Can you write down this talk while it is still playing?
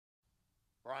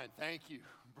Brian, thank you,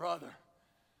 brother.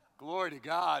 Glory to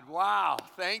God. Wow,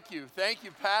 thank you. Thank you,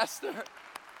 Pastor.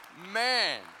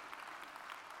 Man.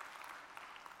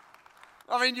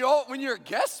 I mean, when you're a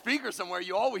guest speaker somewhere,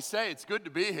 you always say it's good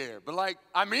to be here. But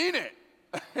I mean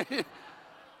it.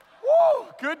 Woo,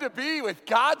 good to be with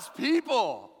God's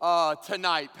people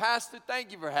tonight. Pastor,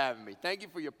 thank you for having me. Thank you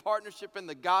for your partnership in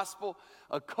the gospel,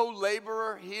 a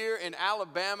co-laborer here in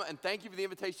Alabama, and thank you for the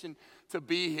invitation to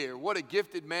be here. What a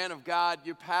gifted man of God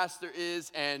your pastor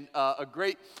is, and a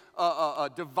great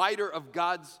divider of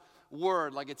God's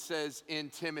word, like it says in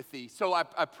Timothy. So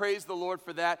I praise the Lord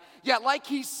for that. Yeah, like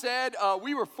he said,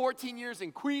 we were 14 years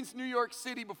in Queens, New York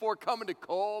City before coming to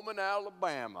Coleman,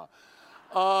 Alabama.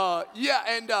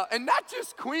 And not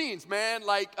just Queens, man,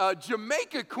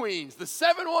 Jamaica, Queens, the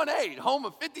 718, home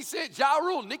of 50 Cent, Ja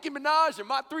Rule, Nicki Minaj, and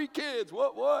my 3 kids.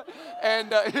 What?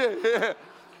 And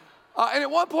and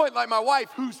at one point, my wife,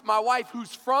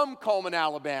 who's from Coleman,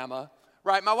 Alabama,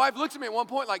 right? My wife looks at me at one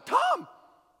point like, Tom,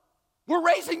 we're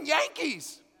raising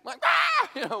Yankees. I'm like,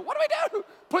 what do we do?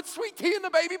 Put sweet tea in the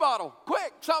baby bottle,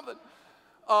 quick, something.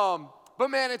 But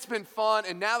man, it's been fun,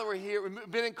 and now that we're here, we've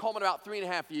been in Coleman about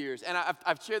 3.5 years, and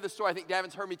I've shared this story. I think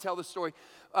Davin's heard me tell this story.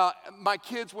 My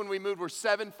kids, when we moved, were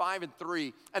 7, 5, and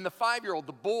 3, and the 5-year-old,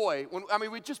 the boy,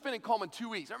 we'd just been in Coleman 2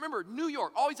 weeks. I remember New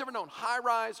York, all he's ever known,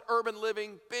 high-rise, urban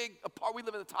living, big apartment. We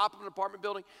live in the top of an apartment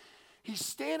building. He's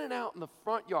standing out in the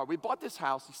front yard. We bought this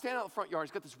house. He's standing out in the front yard.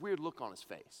 He's got this weird look on his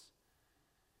face,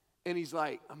 and he's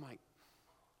like, I'm like,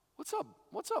 what's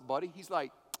up, buddy? He's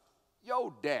like,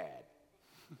 yo, Dad.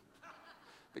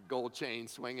 The gold chain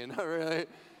swinging, right?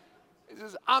 He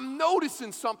says, I'm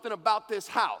noticing something about this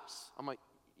house. I'm like,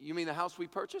 you mean the house we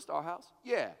purchased, our house?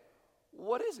 Yeah.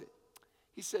 What is it?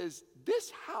 He says,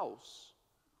 this house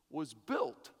was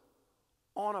built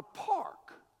on a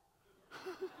park.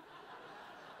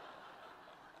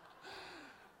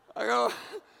 I go,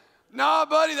 nah,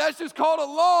 buddy, that's just called a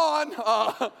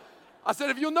lawn. I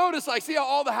said, if you'll notice, see how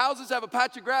all the houses have a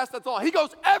patch of grass? That's all. He goes,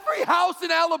 every house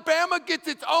in Alabama gets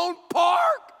its own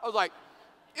park? I was like,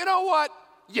 you know what?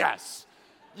 Yes.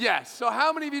 So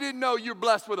how many of you didn't know you're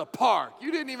blessed with a park?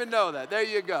 You didn't even know that. There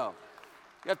you go.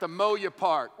 You have to mow your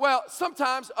park. Well,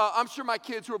 sometimes, I'm sure my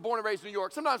kids who are born and raised in New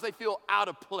York, sometimes they feel out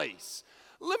of place.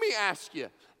 Let me ask you,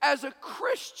 as a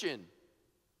Christian,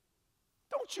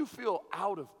 don't you feel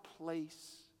out of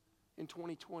place in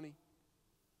 2020?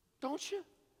 Don't you?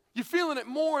 You're feeling it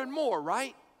more and more,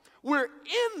 right? We're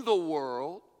in the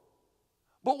world,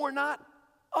 but we're not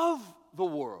of the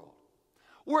world.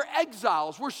 We're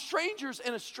exiles. We're strangers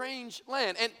in a strange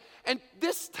land. And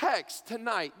this text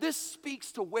tonight, this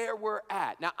speaks to where we're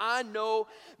at. Now, I know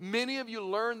many of you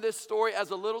learned this story as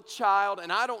a little child, and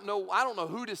I don't know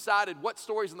who decided what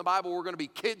stories in the Bible were going to be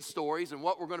kid stories and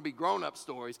what were going to be grown-up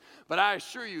stories, but I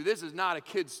assure you this is not a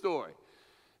kid story.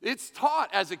 It's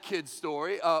taught as a kid's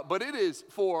story, but it is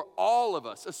for all of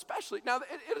us, especially. Now,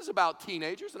 it is about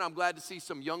teenagers, and I'm glad to see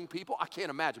some young people. I can't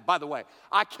imagine. By the way,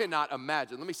 I cannot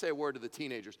imagine. Let me say a word to the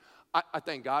teenagers. I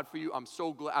thank God for you. I'm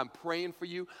so glad. I'm praying for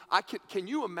you. Can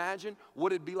you imagine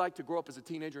what it'd be like to grow up as a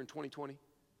teenager in 2020?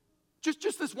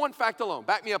 Just this one fact alone.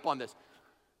 Back me up on this.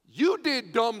 You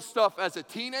did dumb stuff as a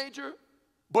teenager,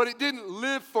 but it didn't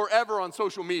live forever on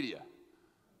social media,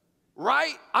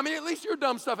 right? I mean, at least your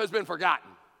dumb stuff has been forgotten.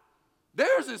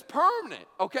 Theirs is permanent,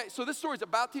 okay? So this story is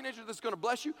about teenagers that's going to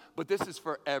bless you, but this is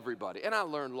for everybody. And I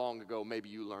learned long ago, maybe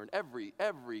you learned, every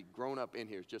grown-up in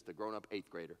here is just a grown-up 8th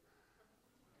grader.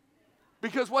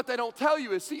 Because what they don't tell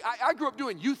you is, see, I grew up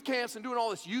doing youth camps and doing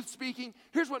all this youth speaking.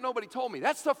 Here's what nobody told me.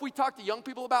 That stuff we talk to young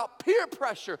people about, peer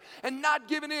pressure and not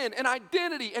giving in and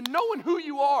identity and knowing who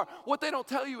you are. What they don't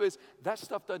tell you is that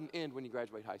stuff doesn't end when you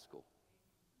graduate high school.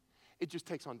 It just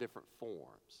takes on different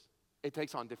forms. It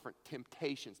takes on different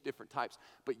temptations, different types.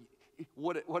 But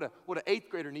what an 8th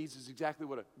grader needs is exactly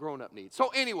what a grown-up needs. So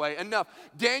anyway, enough.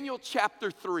 Daniel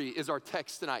chapter 3 is our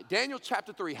text tonight. Daniel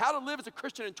chapter 3, how to live as a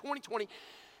Christian in 2020.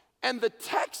 And the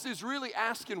text is really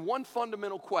asking one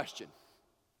fundamental question.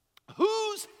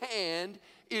 Whose hand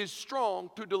is strong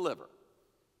to deliver?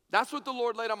 That's what the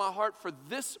Lord laid on my heart for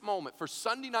this moment, for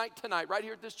Sunday night tonight, right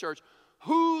here at this church.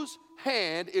 Whose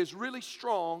hand is really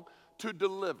strong to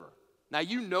deliver? Now,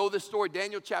 you know this story.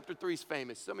 Daniel chapter 3 is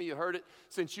famous. Some of you heard it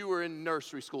since you were in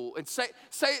nursery school. And say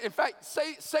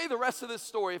the rest of this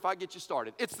story if I get you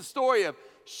started. It's the story of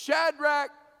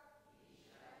Shadrach.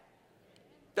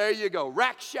 There you go.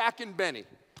 Rack, Shack, and Benny.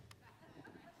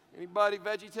 Anybody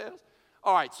VeggieTales?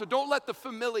 All right, so don't let the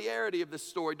familiarity of this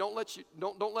story, don't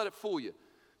let it fool you.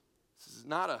 This is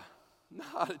not a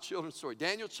children's story.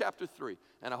 Daniel chapter 3,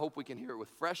 and I hope we can hear it with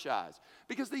fresh eyes.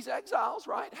 Because these exiles,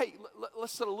 right? Hey,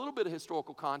 let's set a little bit of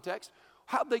historical context.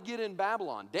 How'd they get in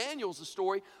Babylon? Daniel's the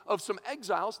story of some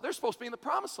exiles. They're supposed to be in the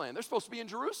promised land. They're supposed to be in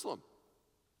Jerusalem.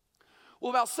 Well,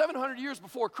 about 700 years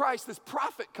before Christ, this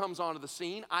prophet comes onto the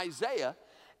scene, Isaiah.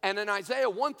 And in Isaiah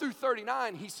 1 through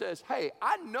 39, he says, hey,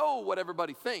 I know what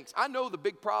everybody thinks. I know the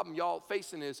big problem y'all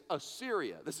facing is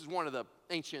Assyria. This is one of the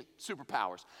ancient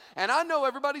superpowers. And I know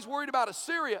everybody's worried about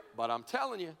Assyria, but I'm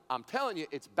telling you,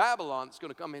 it's Babylon that's going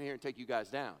to come in here and take you guys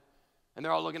down. And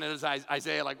they're all looking at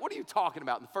Isaiah like, what are you talking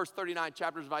about? In the first 39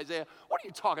 chapters of Isaiah, what are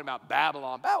you talking about,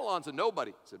 Babylon? Babylon's a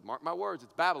nobody. He said, mark my words,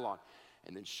 it's Babylon.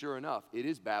 And then sure enough, it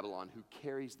is Babylon who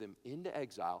carries them into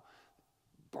exile,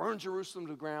 burned Jerusalem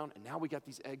to the ground, and now we got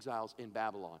these exiles in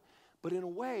Babylon. But in a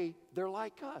way, they're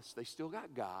like us. They still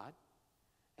got God,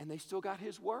 and they still got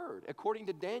his word. According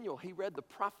to Daniel, he read the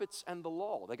prophets and the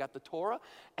law. They got the Torah,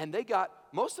 and they got,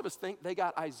 most of us think they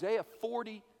got Isaiah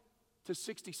 40 to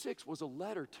 66 was a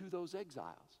letter to those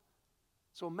exiles.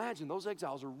 So imagine those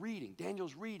exiles are reading,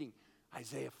 Daniel's reading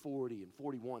Isaiah 40 and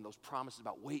 41, those promises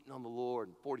about waiting on the Lord,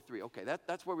 and 43. Okay,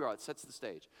 that's where we are. It sets the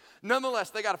stage.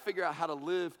 Nonetheless, they got to figure out how to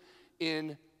live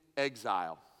in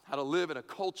exile, how to live in a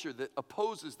culture that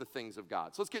opposes the things of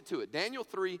God. So let's get to it. Daniel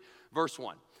 3, verse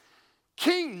 1.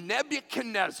 King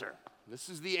Nebuchadnezzar, this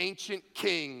is the ancient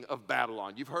king of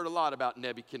Babylon. You've heard a lot about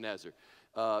Nebuchadnezzar.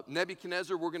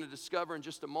 Nebuchadnezzar, we're going to discover in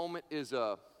just a moment, is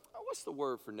a, what's the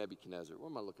word for Nebuchadnezzar? What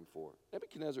am I looking for?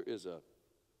 Nebuchadnezzar is a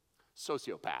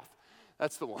sociopath.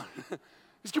 That's the one.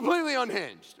 He's completely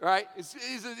unhinged, right?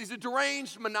 He's a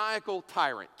deranged, maniacal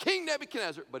tyrant. King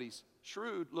Nebuchadnezzar, but he's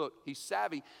shrewd. Look, he's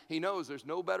savvy. He knows there's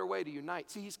no better way to unite.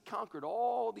 See, he's conquered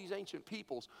all these ancient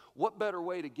peoples. What better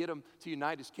way to get them to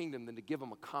unite his kingdom than to give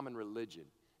them a common religion?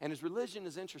 And his religion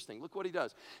is interesting. Look what he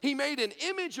does. He made an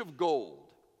image of gold,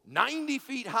 90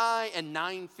 feet high and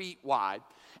 9 feet wide,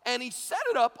 and he set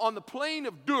it up on the plain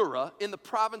of Dura in the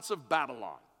province of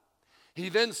Babylon. He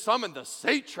then summoned the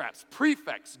satraps,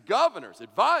 prefects, governors,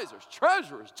 advisors,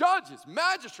 treasurers, judges,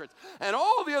 magistrates, and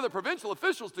all the other provincial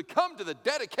officials to come to the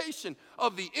dedication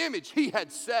of the image he had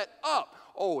set up.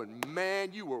 Oh, and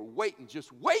man, you were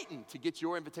just waiting to get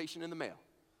your invitation in the mail.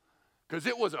 Because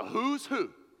it was a who's who.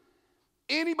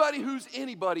 Anybody who's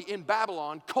anybody in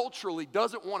Babylon culturally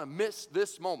doesn't want to miss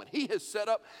this moment. He has set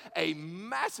up a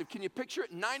massive, can you picture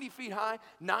it, 90 feet high,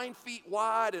 9 feet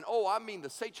wide, and the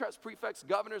satraps, prefects,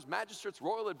 governors, magistrates,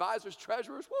 royal advisors,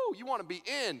 treasurers. Whoa, you want to be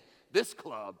in this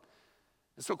club.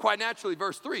 And so quite naturally,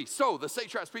 verse 3, so the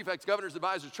satraps, prefects, governors,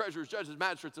 advisors, treasurers, judges,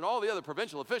 magistrates, and all the other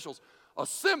provincial officials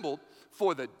assembled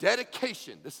for the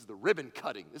dedication. This is the ribbon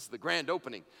cutting. This is the grand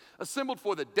opening. Assembled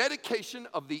for the dedication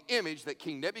of the image that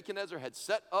King Nebuchadnezzar had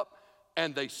set up,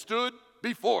 and they stood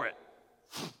before it.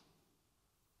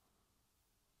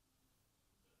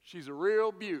 She's a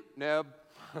real beaut, Neb.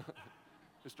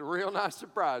 Just a real nice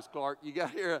surprise, Clark. You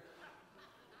got here.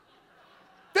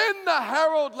 Then the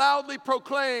herald loudly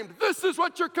proclaimed, this is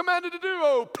what you're commanded to do,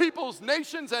 O peoples,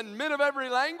 nations, and men of every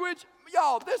language.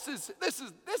 Y'all, this is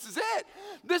it.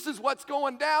 This is what's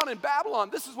going down in Babylon.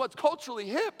 This is what's culturally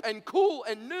hip and cool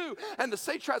and new. And the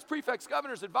satraps, prefects,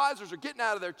 governors, advisors are getting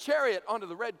out of their chariot onto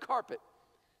the red carpet.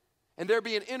 And they're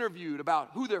being interviewed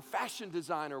about who their fashion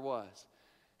designer was.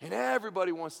 And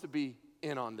everybody wants to be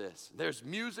in on this. There's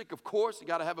music, of course. You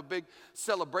got to have a big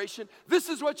celebration. This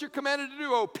is what you're commanded to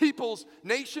do, O peoples,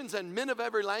 nations, and men of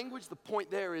every language. The point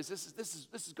there is this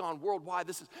has gone worldwide.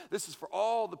 This is for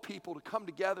all the people to come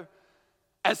together.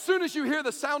 As soon as you hear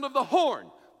the sound of the horn,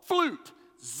 flute,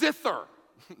 zither.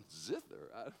 Zither?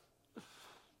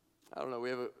 I don't know. We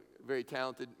have a very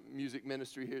talented music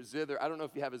ministry here, zither. I don't know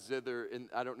if you have a zither, and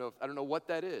I don't know what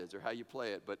that is or how you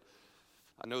play it, but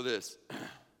I know this.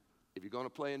 If you're going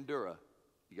to play in Dura,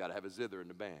 you got to have a zither in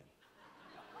the band.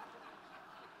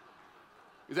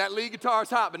 Because that lead guitar is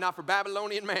hot, but not for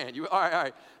Babylonian man. All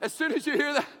right. As soon as you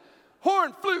hear that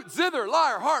horn, flute, zither,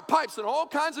 lyre, harp, pipes, and all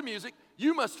kinds of music,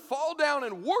 you must fall down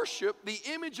and worship the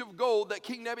image of gold that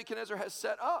King Nebuchadnezzar has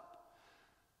set up.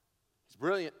 It's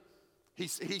brilliant. He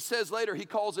says later, he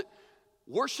calls it,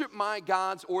 worship my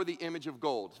gods or the image of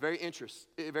gold. It's very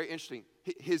interesting.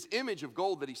 His image of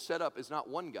gold that he set up is not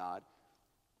one god.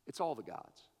 It's all the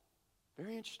gods.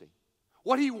 Very interesting.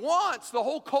 What he wants the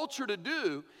whole culture to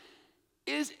do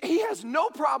is he has no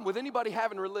problem with anybody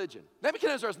having religion.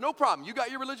 Nebuchadnezzar has no problem. You got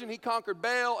your religion. He conquered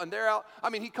Baal and they're out.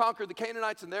 He conquered the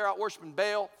Canaanites and they're out worshiping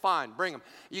Baal. Fine, bring them.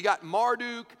 You got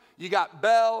Marduk. You got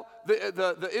Bel.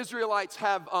 The Israelites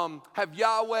have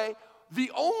Yahweh.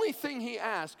 The only thing he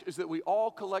asks is that we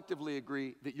all collectively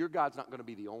agree that your God's not going to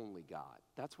be the only God.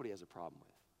 That's what he has a problem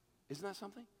with. Isn't that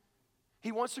something?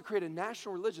 He wants to create a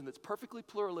national religion that's perfectly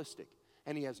pluralistic.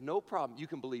 And he has no problem. You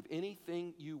can believe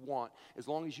anything you want as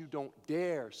long as you don't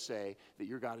dare say that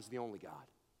your God is the only God.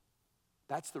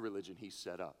 That's the religion he's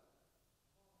set up.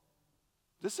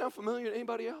 Does this sound familiar to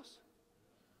anybody else?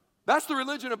 That's the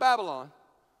religion of Babylon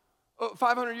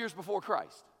 500 years before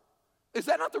Christ. Is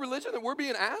that not the religion that we're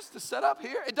being asked to set up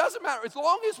here? It doesn't matter. As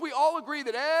long as we all agree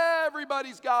that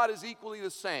everybody's God is equally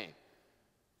the same.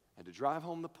 And to drive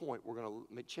home the point, we're going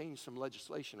to change some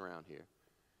legislation around here.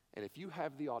 And if you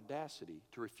have the audacity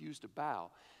to refuse to bow,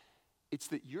 it's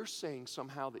that you're saying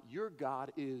somehow that your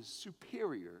God is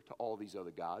superior to all these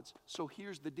other gods. So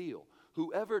here's the deal.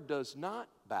 Whoever does not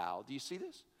bow, do you see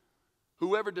this?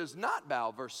 Whoever does not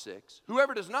bow, verse 6,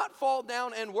 whoever does not fall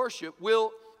down and worship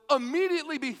will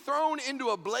immediately be thrown into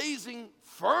a blazing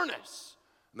furnace.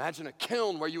 Imagine a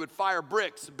kiln where you would fire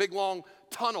bricks, a big long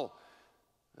tunnel.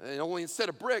 And only instead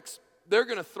of bricks, they're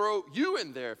going to throw you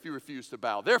in there if you refuse to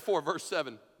bow. Therefore, verse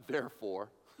 7, therefore.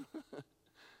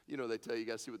 You know, they tell you, you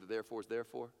got to see what the therefore is there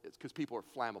for. It's because people are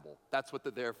flammable. That's what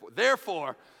the therefore.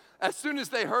 Therefore, as soon as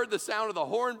they heard the sound of the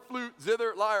horn, flute,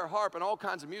 zither, lyre, harp, and all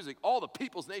kinds of music, all the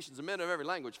peoples, nations, and men of every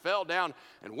language fell down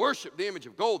and worshiped the image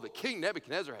of gold that King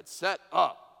Nebuchadnezzar had set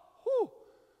up. Whew,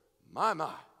 my.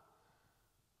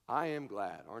 I am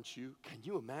glad, aren't you? Can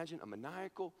you imagine a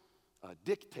maniacal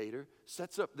dictator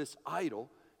sets up this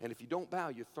idol, and if you don't bow,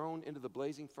 you're thrown into the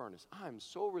blazing furnace. I'm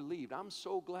so relieved. I'm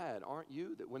so glad, aren't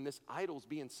you, that when this idol's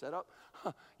being set up,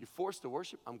 you're forced to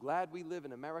worship. I'm glad we live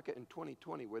in America in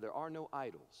 2020 where there are no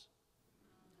idols.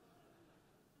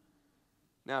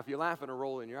 Now, if you're laughing or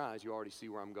rolling your eyes, you already see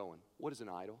where I'm going. What is an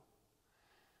idol?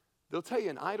 They'll tell you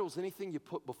an idol is anything you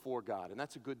put before God, and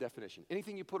that's a good definition.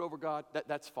 Anything you put over God,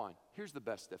 that's fine. Here's the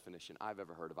best definition I've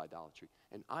ever heard of idolatry.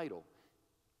 An idol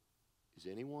is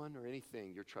anyone or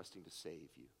anything you're trusting to save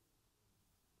you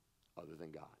other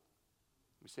than God.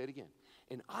 Let me say it again.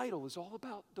 An idol is all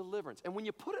about deliverance. And when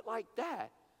you put it like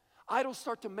that, idols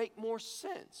start to make more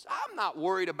sense. I'm not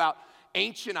worried about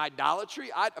ancient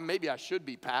idolatry. Maybe I should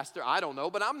be, pastor. I don't know.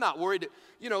 But I'm not worried that,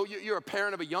 you're a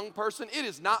parent of a young person. It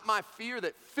is not my fear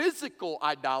that physical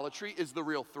idolatry is the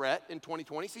real threat in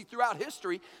 2020. See, throughout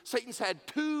history, Satan's had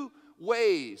two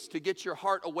ways to get your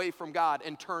heart away from God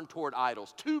and turn toward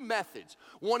idols. Two methods.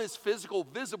 One is physical,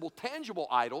 visible, tangible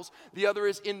idols. The other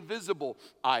is invisible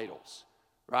idols,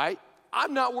 right?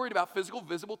 I'm not worried about physical,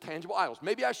 visible, tangible idols.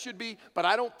 Maybe I should be, but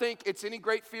I don't think it's any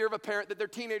great fear of a parent that their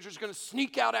teenager is going to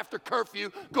sneak out after curfew,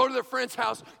 go to their friend's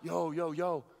house.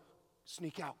 Yo,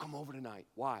 sneak out, come over tonight.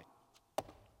 Why?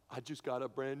 I just got a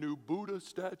brand new Buddha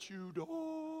statue,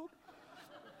 dog.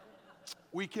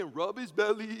 We can rub his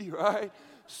belly, right?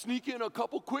 Sneak in a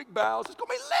couple quick bows. It's going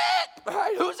to be lit,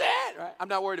 right? Who's in, right? I'm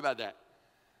not worried about that.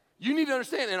 You need to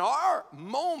understand, in our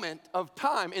moment of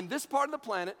time, in this part of the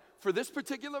planet, for this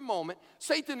particular moment,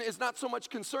 Satan is not so much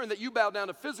concerned that you bow down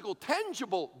to physical,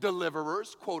 tangible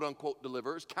deliverers, quote-unquote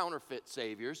deliverers, counterfeit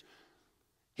saviors.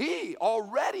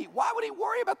 Why would he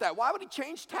worry about that? Why would he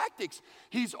change tactics?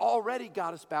 He's already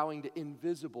got us bowing to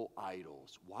invisible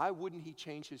idols. Why wouldn't he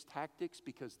change his tactics?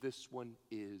 Because this one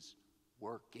is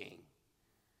working.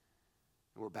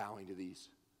 And we're bowing to these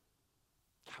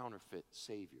counterfeit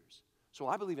saviors. So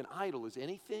I believe an idol is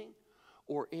anything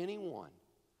or anyone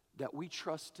that we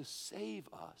trust to save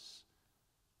us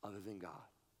other than God.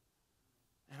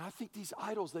 And I think these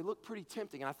idols, they look pretty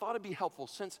tempting. And I thought it'd be helpful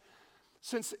since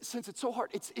it's so hard,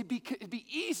 it'd be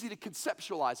easy to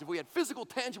conceptualize. If we had physical,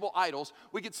 tangible idols,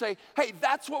 we could say, hey,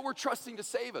 that's what we're trusting to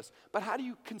save us. But how do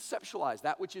you conceptualize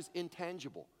that which is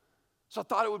intangible? So I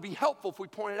thought it would be helpful if we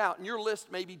pointed out, and your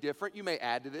list may be different. You may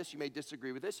add to this. You may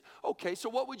disagree with this. Okay, so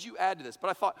what would you add to this? But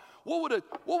I thought, what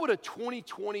would a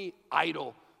 2020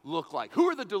 idol look like? Who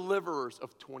are the deliverers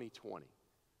of 2020?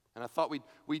 And I thought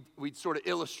we'd sort of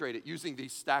illustrate it using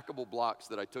these stackable blocks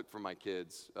that I took from my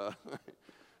kids.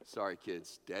 Sorry,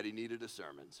 kids. Daddy needed a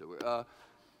sermon. So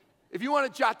if you want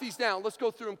to jot these down, let's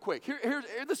go through them quick.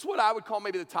 This is what I would call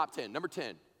maybe the top 10. Number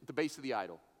 10, at the base of the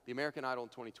idol, the American Idol in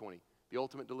 2020. The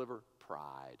ultimate deliverer,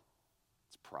 pride.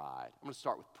 It's pride. I'm going to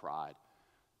start with pride.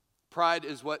 Pride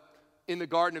is what in the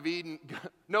Garden of Eden,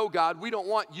 no, God, we don't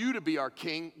want you to be our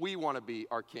king. We want to be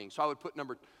our king. So I would put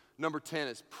number 10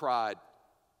 as pride.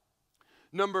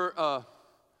 Number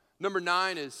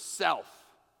 9 is self.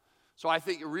 So I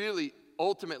think really,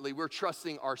 ultimately, we're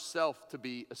trusting ourself to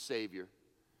be a savior.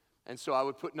 And so I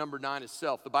would put number 9 as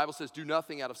self. The Bible says, do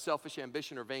nothing out of selfish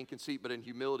ambition or vain conceit, but in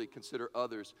humility consider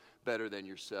others better than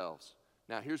yourselves.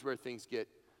 Now, here's where things get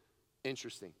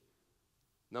interesting.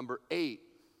 Number 8,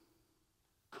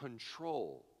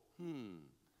 control.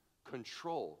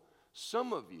 Control.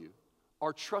 Some of you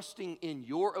are trusting in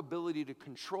your ability to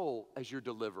control as your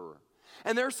deliverer.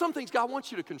 And there are some things God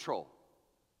wants you to control.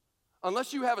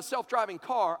 Unless you have a self-driving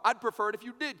car, I'd prefer it if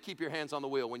you did keep your hands on the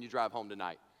wheel when you drive home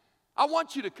tonight. I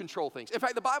want you to control things. In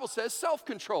fact, the Bible says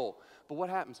self-control. But what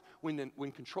happens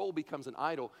when control becomes an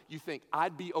idol? You think,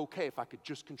 I'd be okay if I could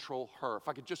just control her, if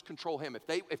I could just control him, if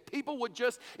they would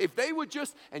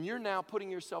just, and you're now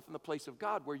putting yourself in the place of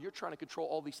God where you're trying to control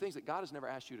all these things that God has never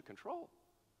asked you to control.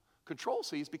 Control,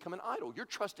 see, has become an idol. You're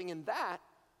trusting in that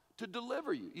to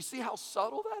deliver you. You see how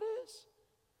subtle that is?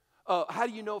 How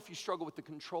do you know if you struggle with the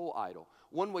control idol?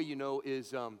 One way you know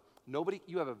is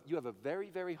you have a very,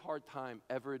 very hard time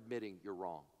ever admitting you're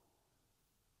wrong.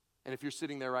 And if you're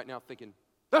sitting there right now thinking,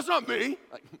 that's not me,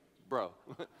 like, bro,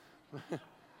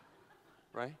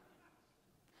 right?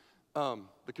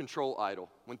 The control idol.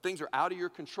 When things are out of your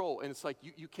control, and it's like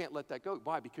you can't let that go.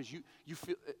 Why? Because you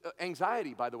feel,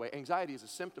 anxiety, by the way, anxiety is a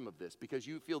symptom of this because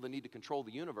you feel the need to control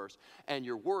the universe, and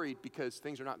you're worried because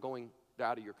things are not going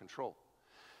out of your control.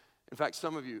 In fact,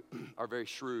 some of you are very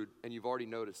shrewd, and you've already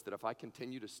noticed that if I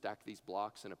continue to stack these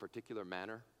blocks in a particular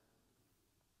manner,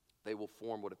 they will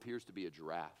form what appears to be a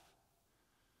giraffe.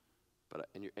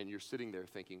 And you're sitting there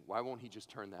thinking, why won't he just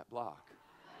turn that block?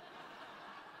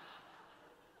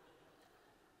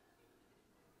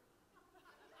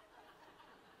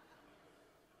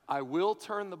 I will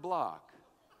turn the block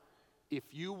if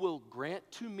you will grant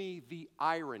to me the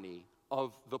irony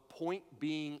of the point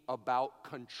being about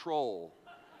control.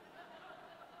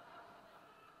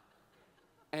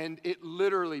 And it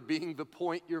literally being the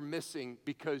point you're missing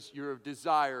because you're a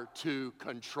desire to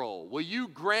control. Will you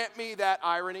grant me that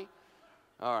irony?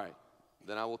 All right,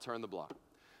 then I will turn the block.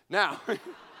 Now, no,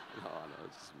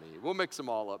 it's just me. We'll mix them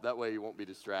all up. That way you won't be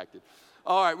distracted.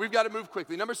 All right, we've got to move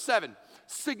quickly. Number 7,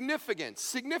 significance.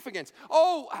 Significance.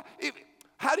 Why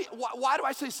do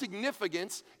I say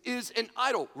significance is an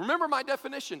idol? Remember my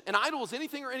definition. An idol is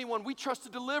anything or anyone we trust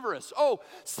to deliver us.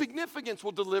 Significance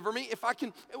will deliver me if I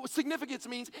can. Significance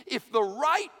means if the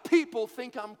right people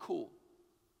think I'm cool.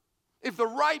 If the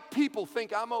right people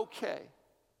think I'm okay.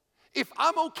 If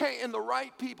I'm okay in the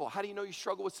right people. How do you know you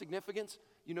struggle with significance?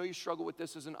 You know you struggle with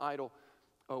this as an idol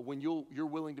when you're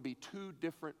willing to be two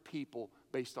different people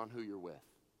based on who you're with.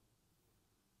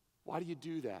 Why do you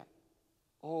do that?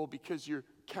 Because you're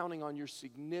counting on your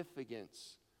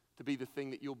significance to be the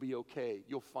thing that you'll be okay,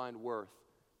 you'll find worth,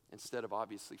 instead of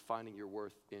obviously finding your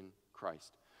worth in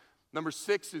Christ. Number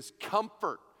 6 is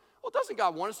comfort. Well, doesn't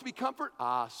God want us to be comfort?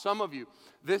 Some of you,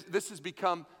 this is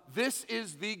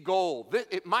the goal.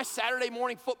 My Saturday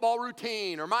morning football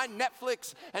routine or my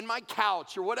Netflix and my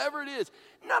couch or whatever it is,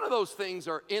 none of those things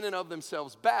are in and of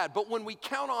themselves bad. But when we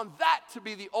count on that to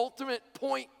be the ultimate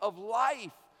point of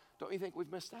life, don't you think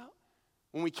we've missed out?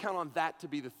 When we count on that to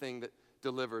be the thing that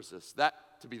delivers us, that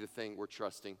to be the thing we're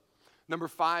trusting. Number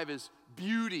 5 is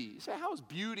beauty. You say, how is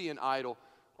beauty an idol?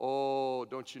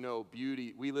 Don't you know,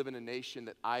 beauty, we live in a nation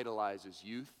that idolizes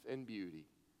youth and beauty.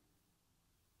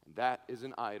 And that is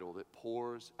an idol that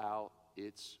pours out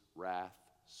its wrath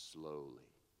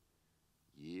slowly,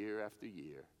 year after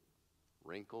year,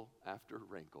 wrinkle after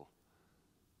wrinkle.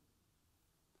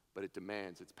 But it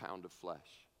demands its pound of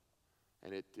flesh.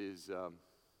 And it is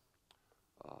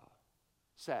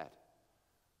sad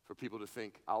for people to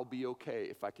think, I'll be okay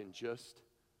if I can just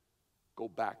go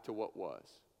back to what was.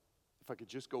 If I could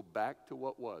just go back to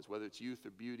what was, whether it's youth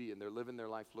or beauty, and they're living their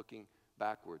life looking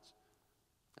backwards,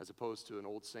 as opposed to an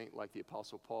old saint like the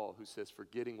Apostle Paul who says,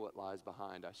 forgetting what lies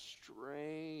behind, I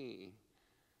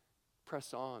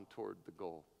press on toward the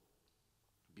goal.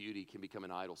 Beauty can become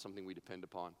an idol, something we depend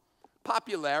upon.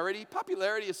 Popularity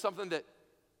is something that,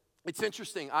 it's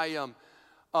interesting.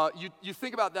 You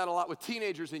think about that a lot with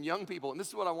teenagers and young people, and this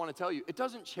is what I want to tell you. It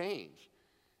doesn't change.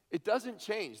 It doesn't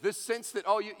change. This sense that,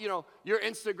 your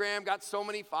Instagram got so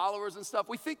many followers and stuff.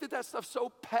 We think that stuff's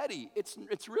so petty. It's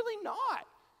really not.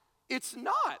 It's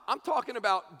not. I'm talking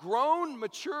about grown,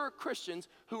 mature Christians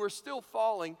who are still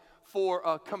falling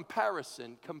for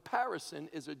comparison. Comparison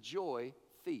is a joy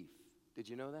thief. Did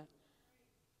you know that?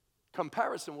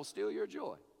 Comparison will steal your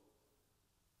joy.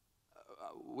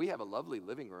 We have a lovely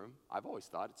living room. I've always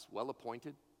thought it's well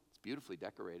appointed. It's beautifully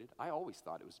decorated. I always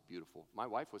thought it was beautiful. My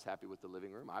wife was happy with the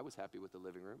living room. I was happy with the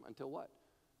living room until what?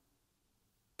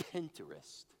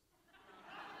 Pinterest.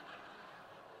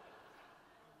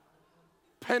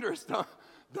 Pinterest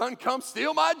done come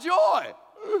steal my joy.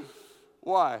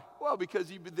 Why? Well,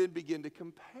 because you then begin to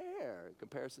compare.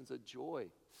 Comparison's a joy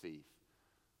thief.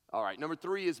 All right, number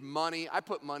 3 is money. I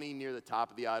put money near the top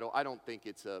of the idol. I don't think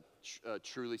it's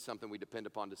truly something we depend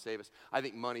upon to save us. I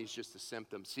think money is just a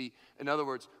symptom. See, in other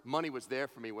words, money was there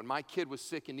for me. When my kid was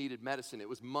sick and needed medicine, it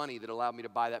was money that allowed me to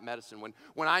buy that medicine.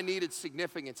 When I needed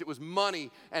significance, it was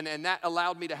money, and that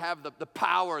allowed me to have the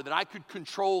power that I could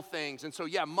control things. And so,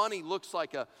 yeah, money looks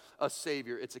like a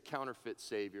savior. It's a counterfeit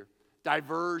savior.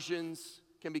 Diversions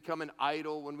can become an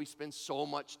idol when we spend so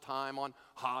much time on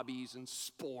hobbies and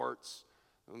sports.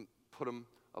 Put them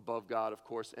above God, of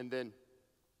course. And then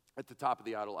at the top of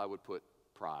the idol, I would put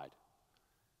pride.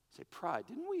 Say, pride.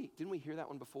 Didn't we hear that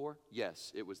one before?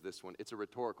 Yes, it was this one. It's a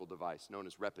rhetorical device known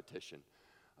as repetition,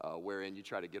 wherein you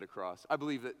try to get across. I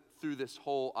believe that through this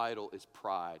whole idol is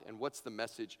pride. And what's the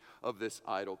message of this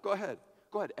idol? Go ahead.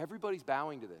 Everybody's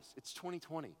bowing to this. It's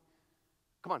 2020.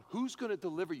 Come on, who's going to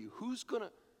deliver you? Who's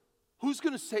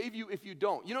going to save you if you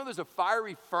don't? You know, there's a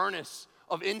fiery furnace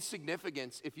of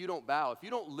insignificance if you don't bow, if you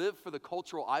don't live for the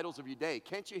cultural idols of your day.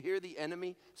 Can't you hear the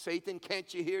enemy, Satan?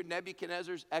 Can't you hear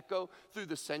Nebuchadnezzar's echo through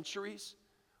the centuries?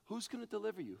 Who's going to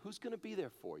deliver you? Who's going to be there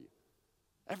for you?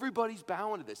 Everybody's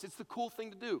bowing to this. It's the cool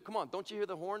thing to do. Come on, don't you hear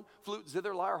the horn, flute,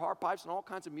 zither, lyre, harp, pipes, and all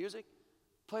kinds of music?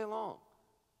 Play along.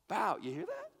 Bow. You hear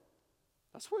that?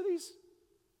 That's where these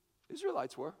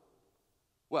Israelites were.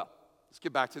 Well, let's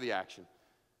get back to the action.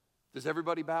 Does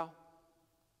everybody bow?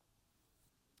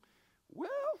 Well,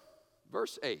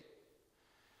 verse 8.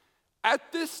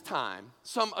 At this time,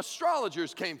 some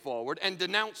astrologers came forward and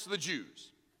denounced the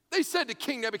Jews. They said to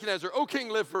King Nebuchadnezzar, "O king,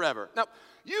 live forever. Now,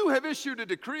 you have issued a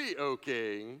decree, O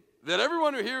king, that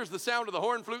everyone who hears the sound of the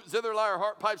horn, flute, zither, lyre,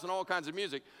 harp, pipes, and all kinds of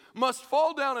music must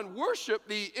fall down and worship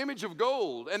the image of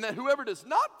gold, and that whoever does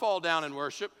not fall down and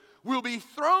worship will be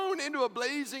thrown into a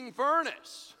blazing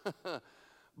furnace."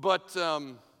 But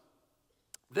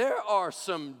there are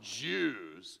some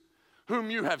Jews whom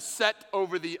you have set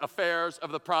over the affairs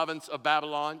of the province of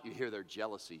Babylon. You hear their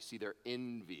jealousy. See, they're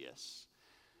envious.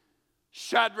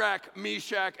 Shadrach,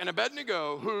 Meshach, and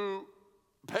Abednego, who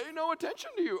pay no attention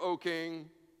to you, O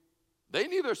king. They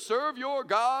neither serve your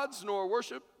gods nor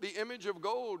worship the image of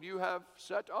gold you have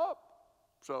set up.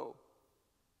 So,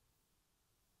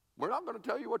 we're not going to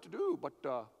tell you what to do, but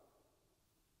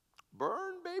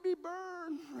burn, baby,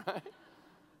 burn, right?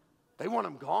 They want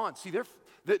them gone. See,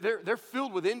 they're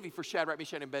filled with envy for Shadrach,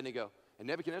 Meshach, and Abednego. And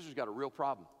Nebuchadnezzar's got a real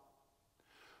problem.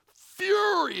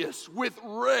 Furious with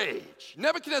rage,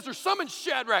 Nebuchadnezzar summoned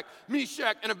Shadrach,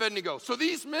 Meshach, and Abednego. So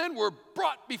these men were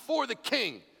brought before the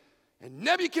king. And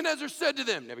Nebuchadnezzar said to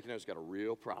them, Nebuchadnezzar's got a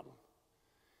real problem.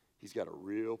 He's got a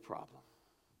real problem.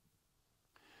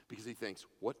 Because he thinks,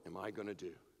 what am I going to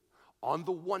do? On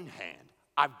the one hand,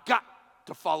 I've got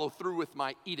to follow through with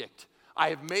my edict. I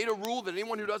have made a rule that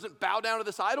anyone who doesn't bow down to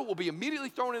this idol will be immediately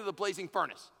thrown into the blazing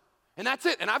furnace. And that's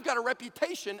it. And I've got a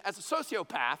reputation as a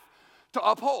sociopath to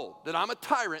uphold, that I'm a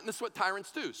tyrant, and this is what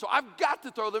tyrants do. So I've got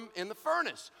to throw them in the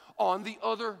furnace. On the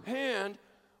other hand,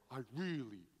 I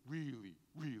really, really,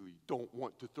 really don't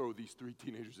want to throw these 3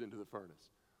 teenagers into the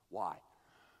furnace. Why?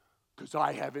 Because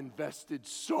I have invested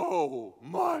so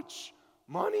much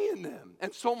money in them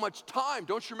and so much time.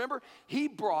 Don't you remember? He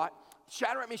brought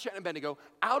Shadrach, Meshach, and Abednego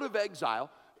out of exile,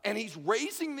 and he's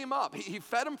raising them up. He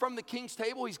fed them from the king's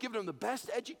table. He's given them the best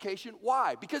education.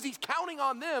 Why? Because he's counting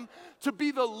on them to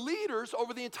be the leaders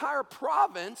over the entire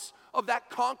province of that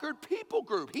conquered people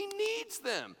group. He needs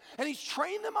them, and he's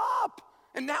trained them up.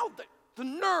 And now the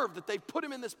nerve that they've put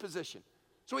him in this position.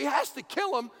 So he has to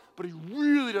kill them, but he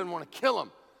really doesn't want to kill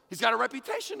them. He's got a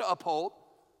reputation to uphold,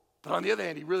 but on the other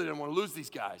hand, he really doesn't want to lose these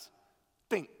guys.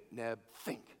 Think, Neb,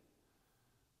 think.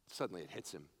 Suddenly it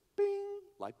hits him. Bing,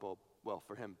 light bulb. Well,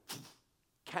 for him,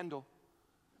 candle.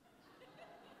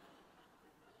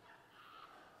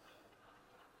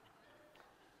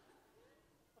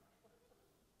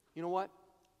 You know what?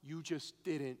 You just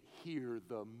didn't hear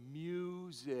the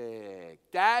music.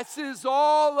 This is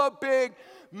all a big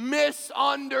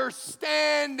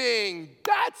misunderstanding.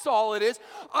 That's all it is.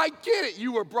 I get it.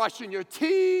 You were brushing your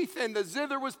teeth and the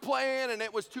zither was playing and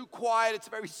it was too quiet. It's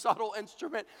a very subtle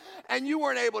instrument and you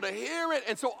weren't able to hear it.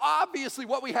 And so obviously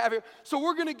what we have here, so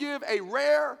we're going to give a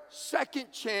rare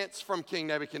second chance from King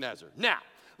Nebuchadnezzar. Now,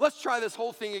 let's try this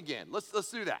whole thing again. Let's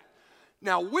do that.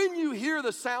 Now, when you hear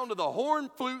the sound of the horn,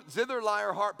 flute, zither,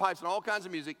 lyre, harp, pipes, and all kinds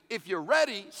of music, if you're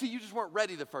ready, see, you just weren't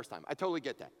ready the first time. I totally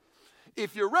get that.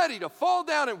 If you're ready to fall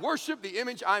down and worship the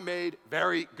image I made,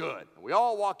 very good. And we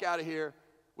all walk out of here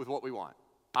with what we want.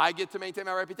 I get to maintain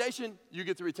my reputation. You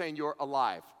get to retain your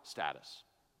alive status.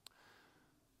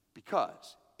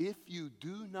 Because if you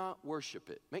do not worship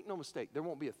it, make no mistake, there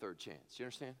won't be a third chance. You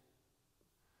understand?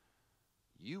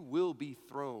 You will be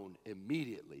thrown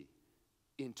immediately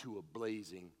into a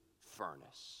blazing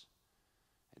furnace.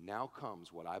 And now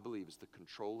comes what I believe is the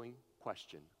controlling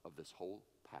question of this whole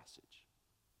passage.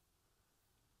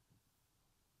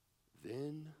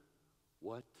 Then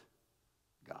what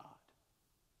God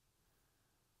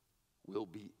will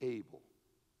be able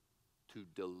to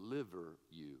deliver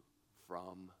you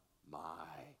from my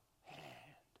hand?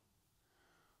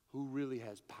 Who really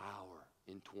has power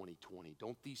in 2020?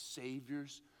 Don't these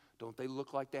saviors, don't they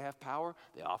look like they have power?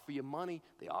 They offer you money.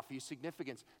 They offer you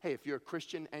significance. Hey, if you're a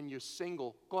Christian and you're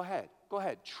single, go ahead,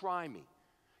 try me.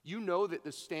 You know that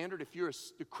the standard, if you're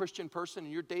a Christian person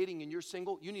and you're dating and you're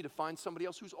single, you need to find somebody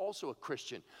else who's also a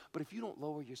Christian. But if you don't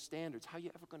lower your standards, how are you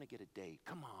ever going to get a date?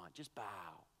 Come on, just bow.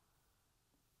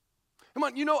 Come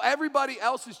on, you know everybody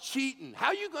else is cheating. How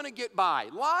are you going to get by?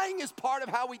 Lying is part of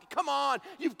how come on,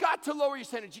 you've got to lower your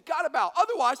standards. You got to bow.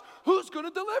 Otherwise, who's going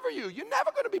to deliver you? You're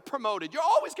never going to be promoted. You're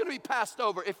always going to be passed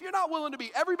over. If you're not willing to be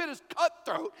every bit as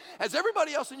cutthroat as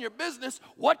everybody else in your business,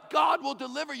 what God will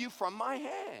deliver you from my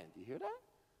hand? You hear that?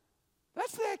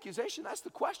 That's the accusation. That's the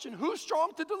question. Who's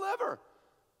strong to deliver?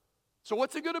 So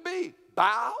what's it going to be?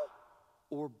 Bow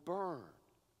or burn?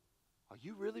 Are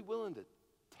you really willing to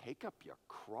take up your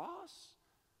cross?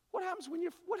 What happens when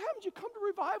you come to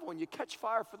revival and you catch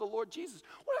fire for the Lord Jesus?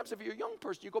 What happens if you're a young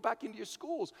person, you go back into your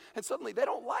schools, and suddenly they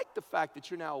don't like the fact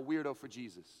that you're now a weirdo for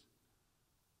Jesus?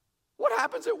 What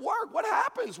happens at work? What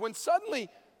happens when suddenly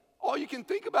all you can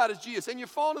think about is Jesus and you're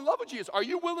falling in love with Jesus? Are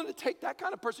you willing to take that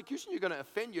kind of persecution? You're going to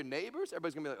offend your neighbors?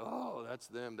 Everybody's going to be like, oh, that's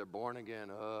them. They're born again.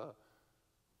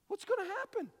 What's going to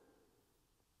happen?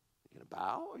 Are you going to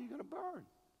bow or are you going to burn?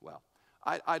 Well,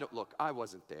 I don't, look, I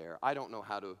wasn't there. I don't know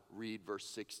how to read verse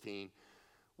 16.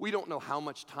 We don't know how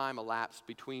much time elapsed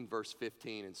between verse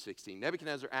 15 and 16.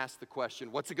 Nebuchadnezzar asked the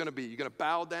question, what's it going to be? You going to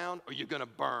bow down or you going to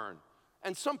burn?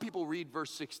 And some people read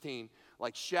verse 16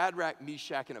 like Shadrach,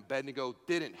 Meshach, and Abednego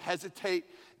didn't hesitate.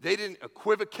 They didn't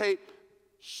equivocate.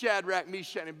 Shadrach,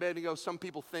 Meshach, and Abednego, some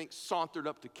people think, sauntered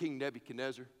up to King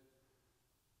Nebuchadnezzar.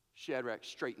 Shadrach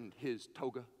straightened his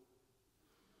toga.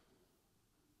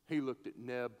 He looked at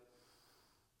Neb.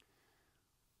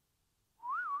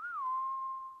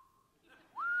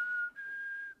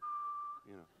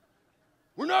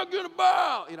 We're not going to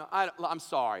bow. I'm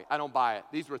sorry. I don't buy it.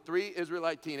 These were 3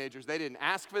 Israelite teenagers. They didn't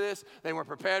ask for this. They weren't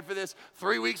prepared for this.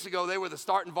 3 weeks ago, they were the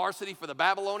starting varsity for the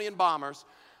Babylonian bombers.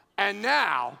 And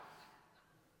now,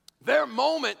 their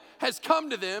moment has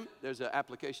come to them. There's an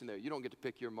application there. You don't get to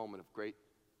pick your moment of great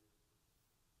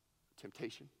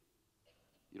temptation.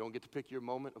 You don't get to pick your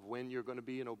moment of when you're going to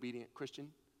be an obedient Christian.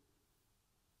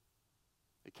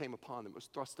 It came upon them. It was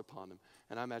thrust upon them.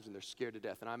 And I imagine they're scared to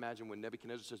death. And I imagine when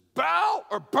Nebuchadnezzar says, bow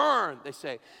or burn, they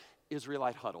say,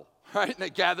 Israelite huddle, right? And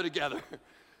they gather together.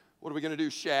 What are we going to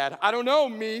do, Shad? I don't know,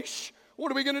 Mesh.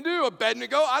 What are we going to do,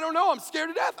 Abednego? I don't know. I'm scared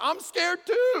to death. I'm scared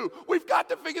too. We've got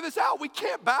to figure this out. We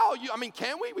can't bow.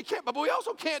 Can we? We can't, but we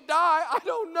also can't die. I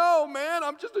don't know, man.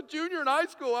 I'm just a junior in high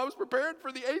school. I was preparing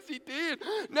for the ACT,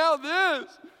 and now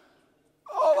this.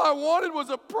 All I wanted was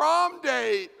a prom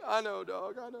date. I know,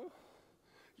 dog. I know.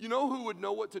 You know who would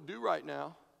know what to do right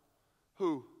now?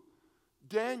 Who?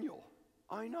 Daniel.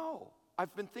 I know.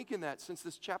 I've been thinking that since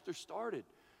this chapter started.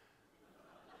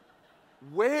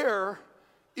 Where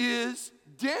is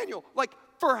Daniel? Like,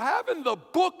 for having the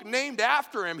book named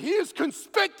after him, he is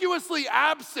conspicuously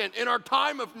absent in our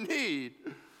time of need.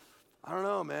 I don't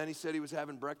know, man. He said he was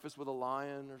having breakfast with a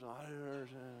lion or something. I don't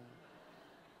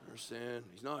understand.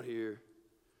 He's not here.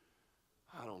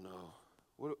 I don't know.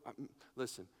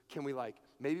 Listen, can we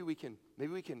maybe we can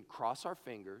cross our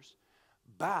fingers,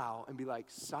 bow, and be like,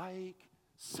 psych,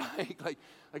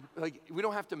 like we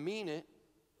don't have to mean it.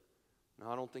 No,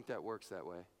 I don't think that works that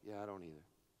way. Yeah, I don't either.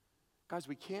 Guys,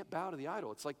 we can't bow to the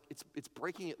idol. It's like it's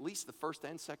breaking at least the first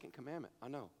and second commandment. I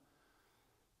know.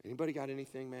 Anybody got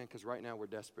anything, man? Because right now we're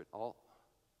desperate. Well,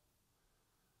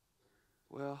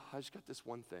 I just got this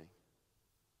one thing.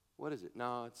 What is it?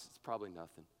 No, it's probably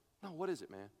nothing. No, what is it,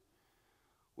 man?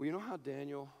 Well, you know how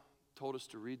Daniel told us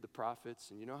to read the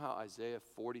prophets, and you know how Isaiah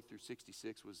 40 through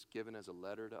 66 was given as a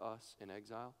letter to us in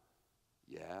exile?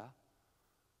 Yeah.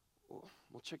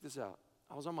 Well, check this out.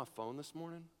 I was on my phone this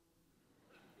morning.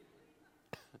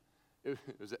 It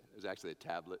was actually a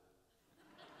tablet.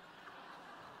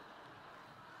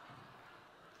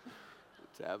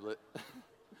 A tablet.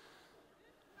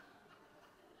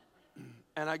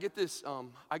 And I get this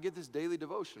daily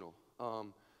devotional.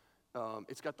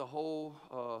 It's got the whole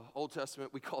Old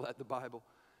Testament. We call that the Bible.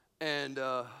 And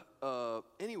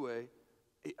anyway,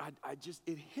 it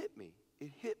hit me.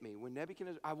 It hit me when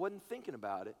Nebuchadnezzar, I wasn't thinking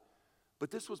about it, but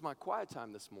this was my quiet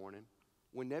time this morning.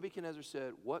 When Nebuchadnezzar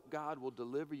said, what God will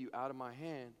deliver you out of my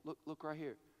hand, look right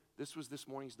here. This was this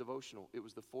morning's devotional. It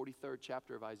was the 43rd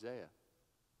chapter of Isaiah.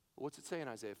 What's it say in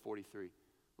Isaiah 43?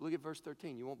 Look at verse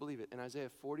 13. You won't believe it. In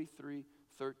Isaiah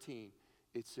 43:13,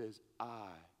 it says, I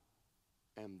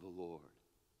am the Lord.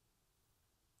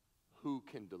 Who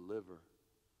can deliver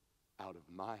out of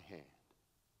my hand?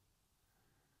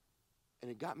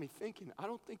 And it got me thinking, I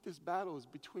don't think this battle is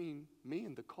between me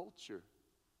and the culture.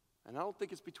 And I don't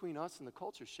think it's between us and the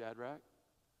culture, Shadrach.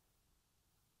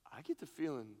 I get the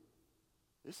feeling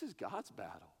this is God's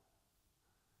battle.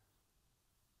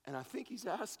 And I think he's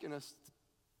asking us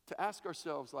to ask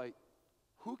ourselves, like,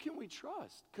 who can we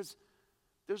trust? Because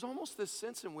there's almost this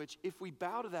sense in which if we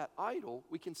bow to that idol,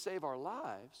 we can save our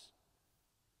lives.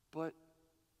 But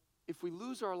if we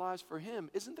lose our lives for him,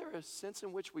 isn't there a sense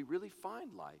in which we really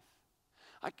find life?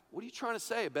 What are you trying to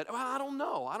say? Well, I don't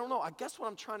know. I guess what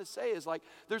I'm trying to say is, like,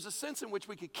 there's a sense in which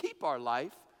we could keep our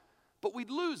life, but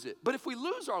we'd lose it. But if we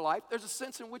lose our life, there's a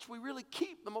sense in which we really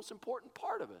keep the most important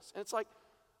part of us. And it's like,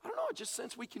 I don't know, I just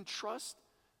sense we can trust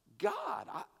God.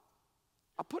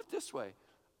 I put it this way.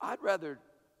 I'd rather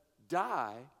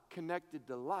die connected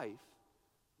to life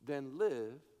than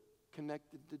live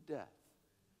connected to death.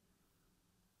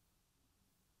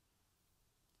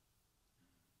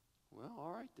 Well,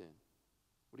 all right then.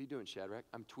 What are you doing, Shadrach?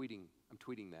 I'm tweeting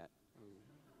that.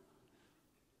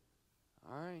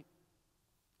 All right.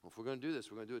 Well, if we're going to do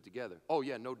this, we're going to do it together. Oh,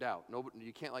 yeah, no doubt. No,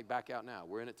 you can't, like, back out now.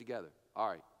 We're in it together. All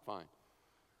right, fine.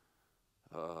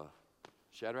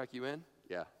 Shadrach, you in?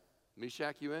 Yeah.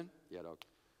 Meshach, you in? Yeah, okay.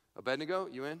 Abednego,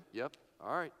 you in? Yep.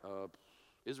 All right.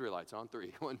 Israelites on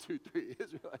 3. 1, 2, 3.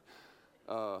 Israelites.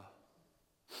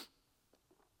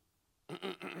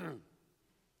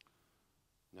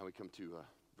 Now we come to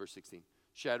verse 16.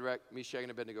 Shadrach, Meshach,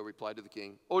 and Abednego replied to the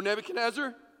king, O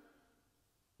Nebuchadnezzar,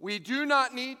 we do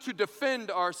not need to defend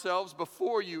ourselves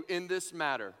before you in this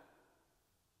matter.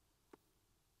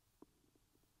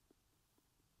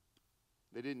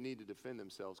 They didn't need to defend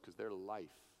themselves because their life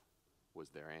was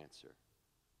their answer.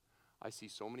 I see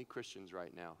so many Christians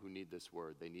right now who need this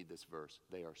word. They need this verse.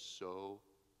 They are so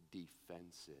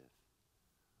defensive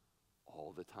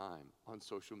all the time. On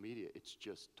social media, it's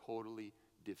just totally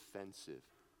defensive.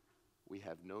 We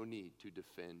have no need to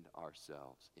defend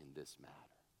ourselves in this matter.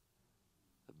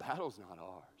 The battle's not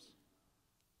ours.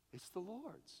 It's the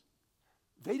Lord's.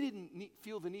 They didn't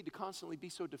feel the need to constantly be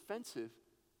so defensive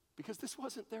because this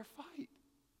wasn't their fight.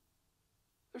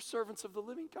 They're servants of the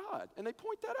living God, and they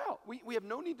point that out. We have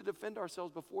no need to defend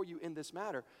ourselves before you in this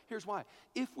matter. Here's why.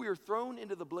 If we are thrown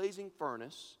into the blazing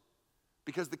furnace,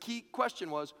 because the key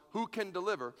question was, who can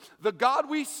deliver? The God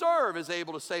we serve is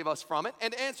able to save us from it.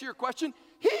 And to answer your question,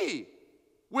 he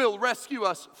will rescue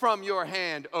us from your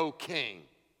hand, O king.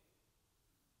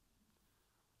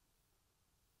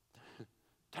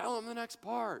 Tell him the next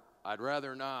part. I'd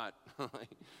rather not.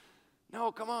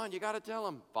 No, come on, you got to tell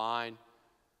him. Fine.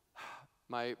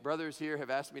 My brothers here have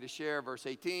asked me to share verse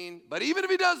 18. But even if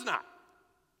he does not,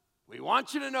 we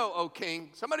want you to know, O king,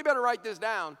 somebody better write this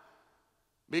down.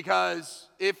 Because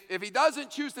if he doesn't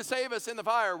choose to save us in the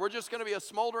fire, we're just going to be a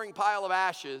smoldering pile of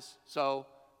ashes. So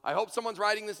I hope someone's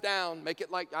writing this down. Make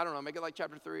it like, I don't know, make it like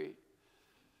chapter 3.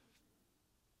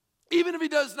 Even if he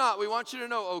does not, we want you to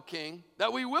know, O king,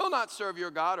 that we will not serve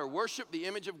your God or worship the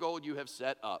image of gold you have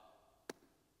set up.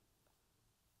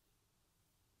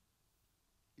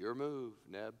 Your move,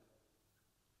 Neb.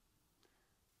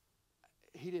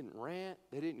 He didn't rant.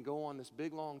 They didn't go on this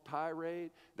big, long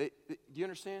tirade. Do you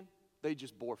understand? They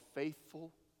just bore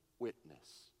faithful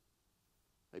witness.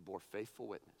 They bore faithful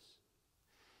witness.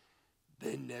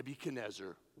 Then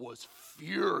Nebuchadnezzar was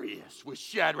furious with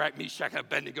Shadrach, Meshach, and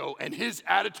Abednego, and his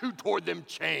attitude toward them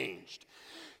changed.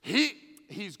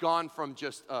 He's gone from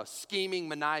just a scheming,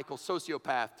 maniacal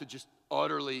sociopath to just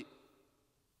utterly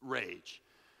rage.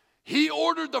 He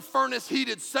ordered the furnace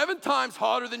heated 7 times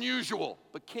hotter than usual.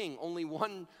 But king, only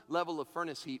one level of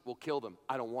furnace heat will kill them.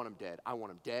 I don't want them dead. I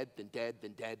want them dead, then dead,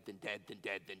 then dead, then dead, then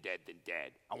dead, then dead, then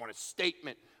dead. I want a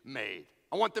statement made.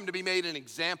 I want them to be made an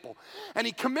example. And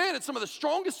he commanded some of the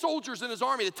strongest soldiers in his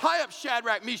army to tie up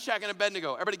Shadrach, Meshach, and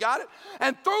Abednego. Everybody got it?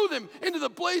 And throw them into the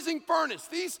blazing furnace.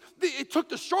 It took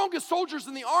the strongest soldiers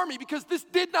in the army because this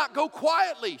did not go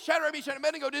quietly. Shadrach, Meshach, and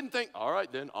Abednego didn't think, all right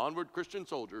then, onward Christian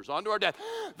soldiers, on to our death.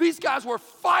 These guys were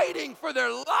fighting for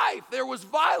their life. There was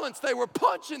violence. They were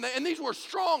punching, and these were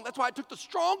strong. That's why I took the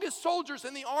strongest soldiers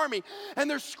in the army, and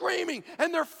they're screaming,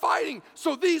 and they're fighting.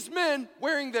 So these men,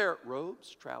 wearing their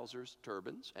robes, trousers,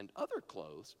 turbans, and other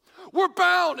clothes, were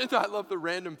bound. And I love the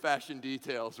random fashion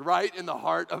details right in the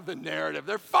heart of the narrative.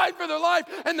 They're fighting for their life,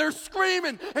 and they're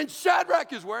screaming. And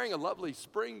Shadrach is wearing a lovely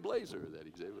spring blazer that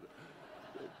he's able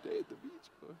to day at the beach.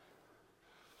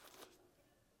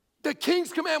 The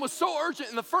king's command was so urgent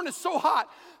and the furnace so hot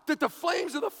that the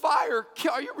flames of the fire,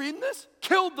 are you reading this?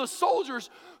 Killed the soldiers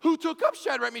who took up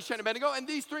Shadrach, Meshach, and Abednego, and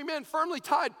these three men, firmly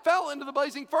tied, fell into the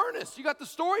blazing furnace. You got the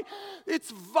story? It's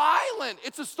violent.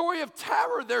 It's a story of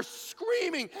terror. They're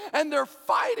screaming and they're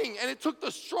fighting, and it took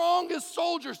the strongest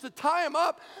soldiers to tie them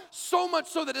up, so much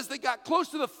so that as they got close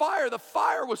to the fire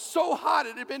was so hot,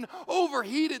 it had been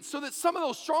overheated, so that some of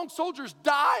those strong soldiers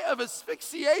die of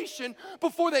asphyxiation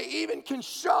before they even can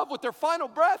shove with their final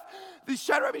breath these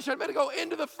Shadrach, Meshach, and Abednego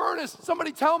into the furnace.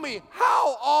 Somebody tell me,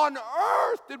 how on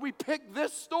earth did we pick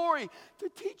this story to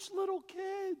teach little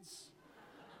kids?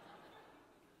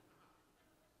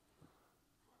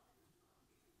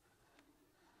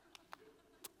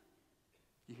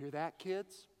 You hear that,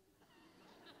 kids?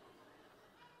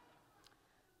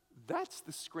 That's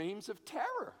the screams of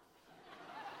terror.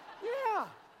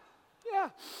 Yeah.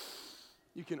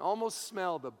 You can almost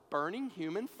smell the burning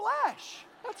human flesh.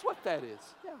 That's what that is.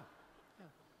 Yeah.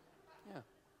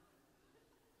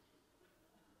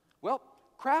 Well,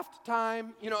 craft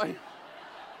time,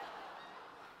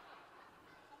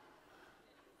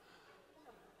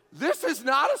 This is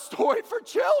not a story for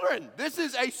children. This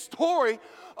is a story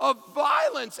of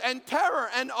violence and terror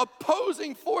and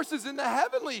opposing forces in the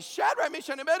heavenlies. Shadrach,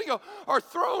 Meshach, and Abednego are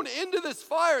thrown into this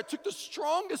fire. It took the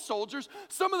strongest soldiers,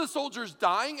 some of the soldiers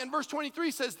dying. And verse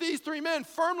 23 says, these three men,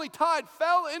 firmly tied,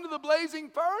 fell into the blazing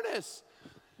furnace.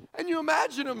 And you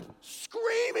imagine them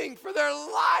screaming for their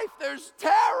life. There's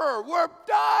terror. We're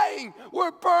dying.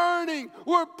 We're burning.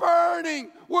 We're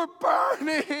burning. We're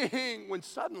burning. When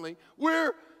suddenly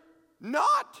we're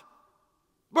not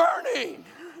burning.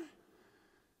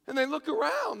 And they look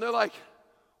around. They're like,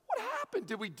 what happened?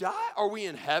 Did we die? Are we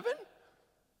in heaven?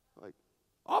 Like,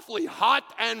 awfully hot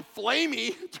and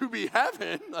flamey to be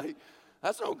heaven. Like,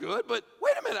 that's no good. But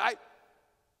wait a minute.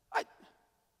 I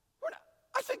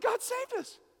think God saved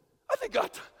us. I think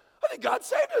God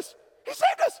saved us. He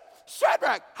saved us.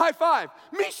 Shadrach, high five.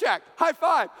 Meshach, high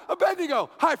five. Abednego,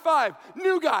 high five.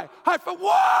 New guy, high five.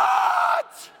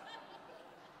 What?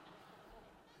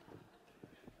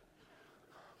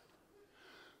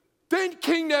 Then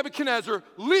King Nebuchadnezzar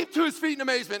leaped to his feet in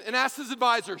amazement and asked his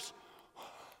advisors,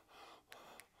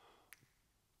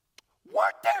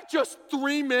 weren't there just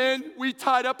three men we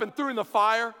tied up and threw in the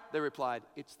fire? They replied,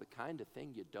 it's the kind of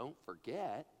thing you don't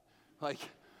forget. Like,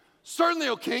 certainly,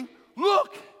 O king,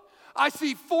 look, I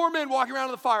see four men walking around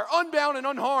in the fire, unbound and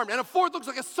unharmed, and a fourth looks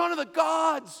like a son of the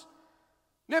gods.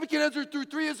 Nebuchadnezzar threw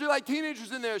three Israelite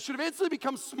teenagers in there. Should have instantly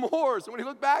become s'mores. And when he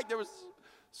looked back, there was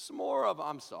s'more of,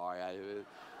 I'm sorry.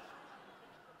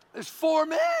 There's four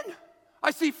men.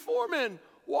 I see four men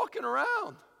walking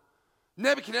around.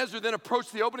 Nebuchadnezzar then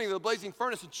approached the opening of the blazing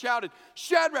furnace and shouted,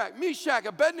 Shadrach, Meshach,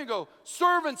 Abednego,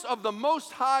 servants of the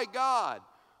Most High God.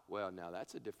 Well, now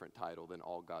that's a different title than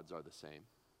all gods are the same.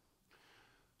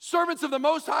 Servants of the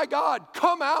Most High God,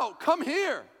 come out, come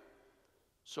here.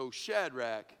 So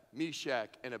Shadrach, Meshach,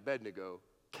 and Abednego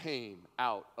came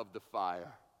out of the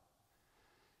fire.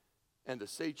 And the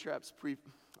satraps,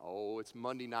 it's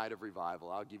Monday night of revival.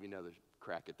 I'll give you another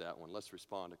crack at that one. Let's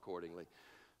respond accordingly.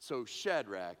 So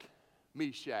Shadrach,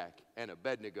 Meshach, and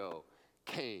Abednego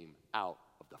came out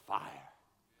of the fire.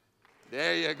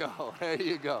 There you go, there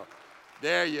you go.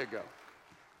 There you go.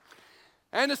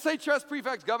 And the satraps,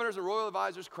 prefects, governors, and royal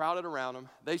advisors crowded around them.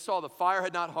 They saw the fire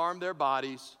had not harmed their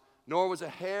bodies, nor was a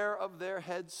hair of their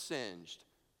heads singed.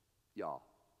 Y'all,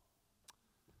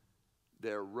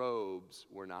 their robes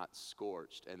were not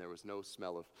scorched, and there was no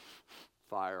smell of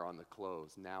fire on the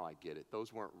clothes. Now I get it.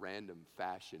 Those weren't random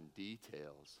fashion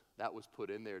details. That was put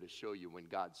in there to show you when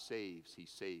God saves, he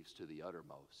saves to the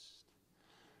uttermost.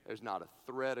 There's not a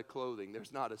thread of clothing.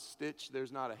 There's not a stitch.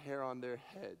 There's not a hair on their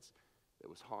heads that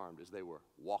was harmed as they were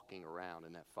walking around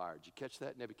in that fire. Did you catch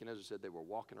that? Nebuchadnezzar said they were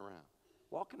walking around.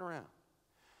 Walking around.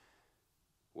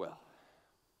 Well,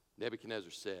 Nebuchadnezzar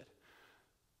said,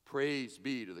 praise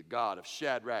be to the God of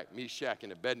Shadrach, Meshach,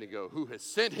 and Abednego, who has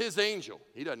sent his angel.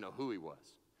 He doesn't know who he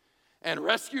was. And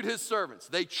rescued his servants.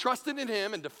 They trusted in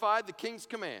him and defied the king's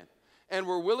command, and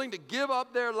were willing to give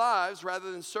up their lives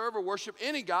rather than serve or worship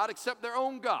any god except their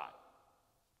own God.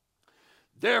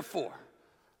 Therefore,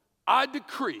 I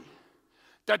decree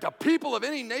that the people of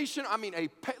any nation,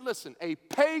 a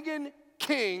pagan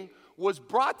king was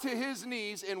brought to his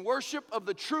knees in worship of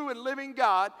the true and living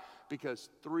God because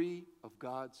three of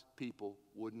God's people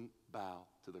wouldn't bow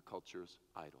to the culture's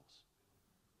idols.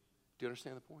 Do you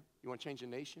understand the point? You want to change a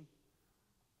nation?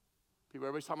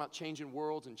 Everybody's talking about changing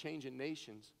worlds and changing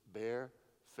nations. Bear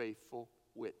faithful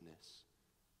witness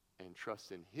and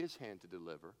trust in his hand to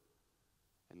deliver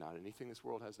and not anything this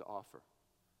world has to offer.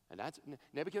 And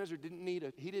Nebuchadnezzar didn't need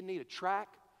a track.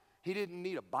 He didn't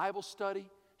need a Bible study.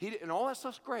 And all that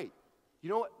stuff's great. You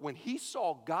know what? When he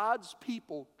saw God's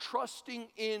people trusting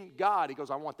in God, he goes,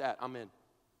 I want that. I'm in.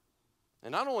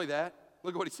 And not only that,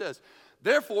 look at what he says.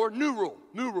 Therefore, new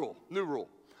rule.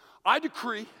 I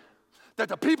decree that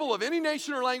the people of any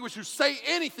nation or language who say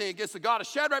anything against the God of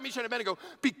Shadrach, Meshach, and Abednego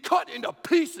be cut into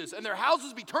pieces and their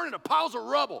houses be turned into piles of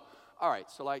rubble. All right,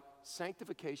 so like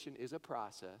sanctification is a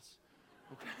process.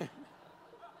 Okay.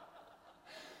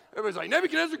 Everybody's like,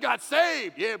 Nebuchadnezzar got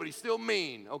saved. Yeah, but he's still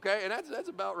mean, okay? And that's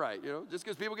about right, you know. Just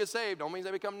because people get saved don't mean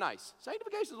they become nice.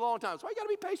 Sanctification is a long time. That's why you got to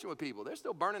be patient with people. They're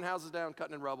still burning houses down,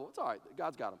 cutting in rubble. It's all right.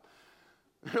 God's got them.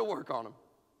 He'll work on them.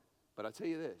 But I tell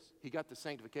you this, he got the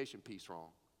sanctification piece wrong,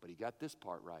 but he got this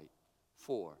part right.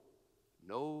 For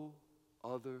no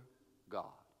other God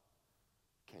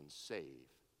can save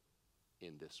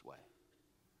in this way.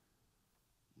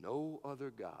 No other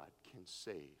God can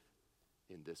save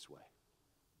in this way.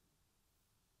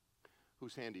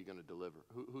 Whose hand are you going to deliver?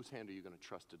 Whose hand are you going to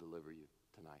trust to deliver you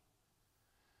tonight?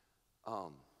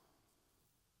 I'm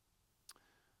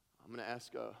going to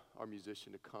ask our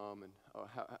musician to come, and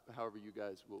however you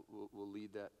guys will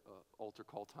lead that altar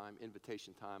call time,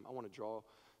 invitation time. I want to draw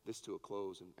this to a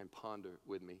close and ponder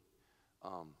with me.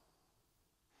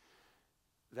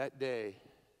 That day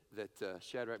that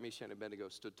Shadrach, Meshach, and Abednego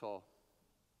stood tall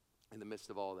in the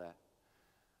midst of all that,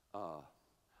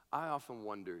 I often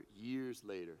wonder years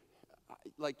later,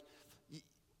 like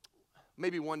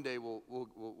maybe one day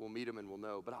we'll meet him and we'll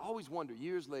know, but I always wonder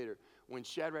years later when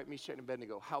Shadrach, Meshach, and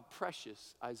Abednego, how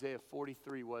precious Isaiah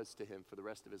 43 was to him for the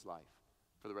rest of his life,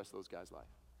 for the rest of those guys' life.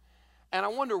 And I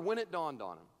wonder when it dawned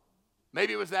on him.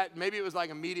 Maybe it was like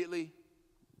immediately,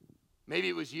 maybe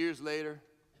it was years later.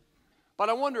 But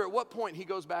I wonder at what point he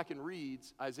goes back and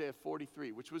reads Isaiah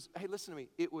 43, which was, hey, listen to me,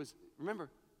 it was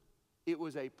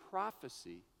a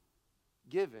prophecy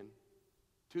given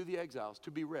to the exiles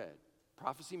to be read,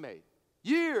 prophecy made.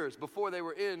 Years before they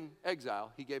were in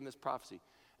exile, he gave them this prophecy.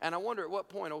 And I wonder at what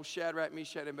point old Shadrach,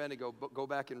 Meshach, and Abednego go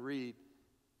back and read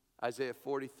Isaiah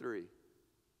 43.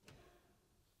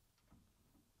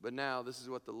 But now this is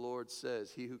what the Lord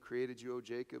says. He who created you, O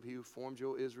Jacob, he who formed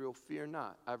you, O Israel, fear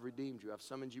not. I've redeemed you. I've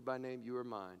summoned you by name. You are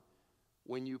mine.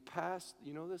 When you pass,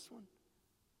 you know this one?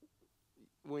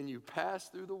 When you pass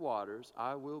through the waters,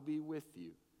 I will be with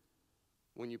you.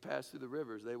 When you pass through the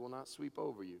rivers, they will not sweep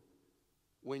over you.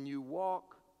 When you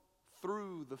walk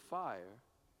through the fire,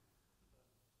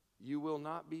 you will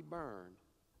not be burned.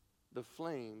 The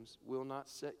flames will not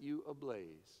set you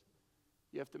ablaze.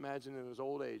 You have to imagine in his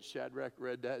old age, Shadrach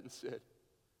read that and said,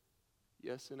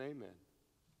 yes and amen.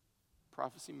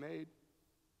 Prophecy made,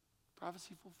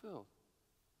 prophecy fulfilled.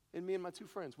 And me and my two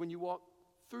friends, when you walk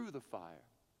through the fire,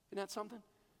 isn't that something?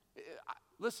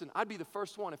 Listen, I'd be the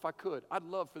first one if I could. I'd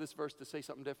love for this verse to say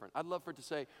something different. I'd love for it to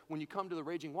say, when you come to the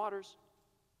raging waters,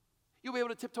 you'll be able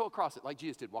to tiptoe across it like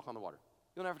Jesus did, walk on the water.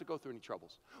 You'll never have to go through any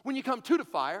troubles. When you come to the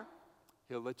fire,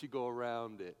 he'll let you go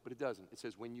around it. But it doesn't. It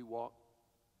says, when you walk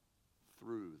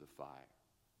through the fire.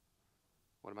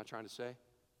 What am I trying to say?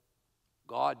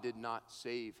 God did not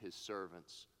save his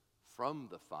servants from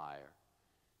the fire.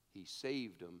 He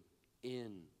saved them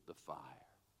in the fire.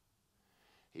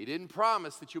 He didn't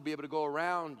promise that you'll be able to go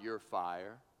around your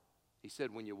fire. He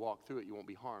said when you walk through it, you won't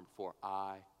be harmed, for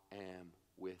I am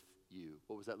with you.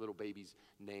 What was that little baby's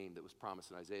name that was promised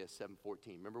in Isaiah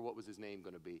 7:14? Remember, what was his name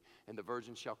going to be? And the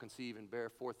virgin shall conceive and bear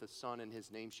forth a son, and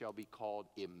his name shall be called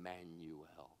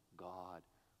Emmanuel, God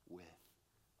with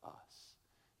us.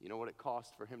 You know what it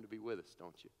cost for him to be with us,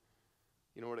 don't you?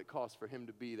 You know what it cost for him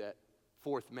to be that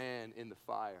fourth man in the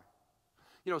fire?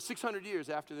 600 years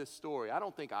after this story, I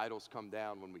don't think idols come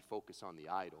down when we focus on the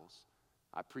idols.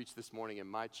 I preached this morning in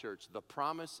my church, the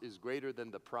promise is greater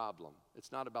than the problem.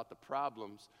 It's not about the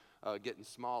problems getting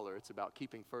smaller. It's about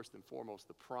keeping first and foremost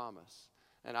the promise.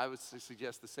 And I would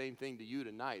suggest the same thing to you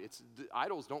tonight.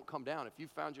 Idols don't come down. If you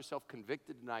found yourself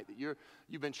convicted tonight that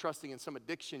you've been trusting in some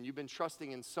addiction, you've been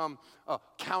trusting in some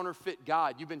counterfeit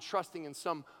God, you've been trusting in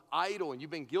some idol, and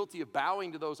you've been guilty of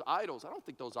bowing to those idols, I don't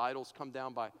think those idols come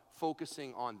down by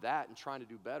focusing on that and trying to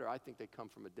do better. I think they come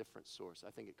from a different source.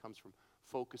 I think it comes from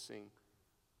focusing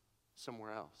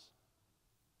somewhere else.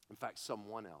 In fact,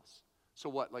 someone else. So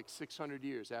what, like 600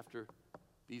 years after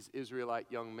these Israelite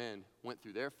young men went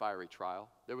through their fiery trial,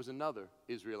 there was another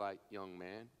Israelite young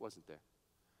man, wasn't there?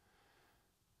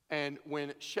 And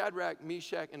when Shadrach,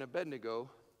 Meshach, and Abednego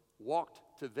walked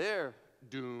to their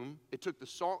doom, it took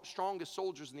the strongest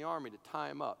soldiers in the army to tie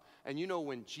him up. And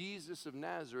when Jesus of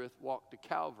Nazareth walked to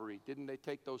Calvary, didn't they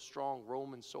take those strong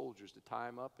Roman soldiers to tie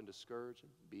him up and to scourge him,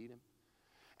 beat him?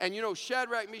 And you know,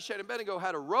 Shadrach, Meshach, and Abednego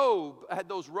had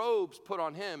those robes put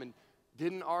on him. And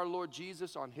didn't our Lord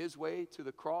Jesus on his way to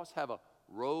the cross have a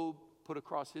robe put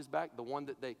across his back, the one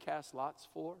that they cast lots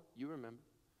for? You remember.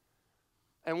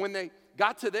 And when they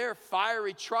got to their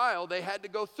fiery trial, they had to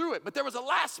go through it. But there was a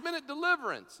last-minute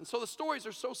deliverance. And so the stories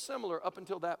are so similar up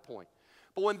until that point.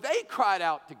 But when they cried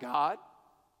out to God,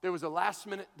 there was a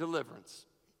last-minute deliverance.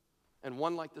 And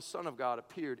one like the Son of God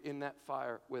appeared in that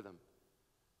fire with him.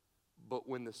 But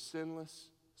when the sinless,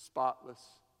 spotless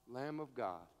Lamb of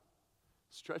God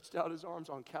stretched out his arms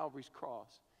on Calvary's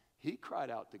cross, he cried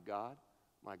out to God,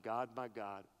 my God,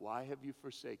 why have you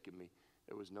forsaken me?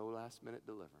 There was no last-minute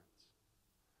deliverance.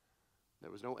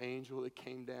 There was no angel that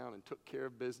came down and took care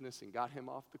of business and got him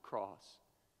off the cross.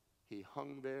 He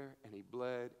hung there and he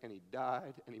bled and he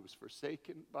died and he was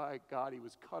forsaken by God. He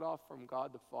was cut off from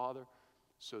God the Father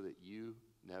so that you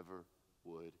never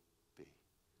would be.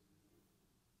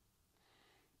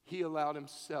 He allowed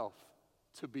himself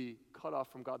to be cut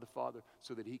off from God the Father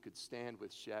so that he could stand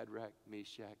with Shadrach,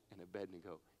 Meshach, and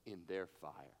Abednego in their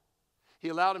fire. He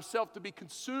allowed himself to be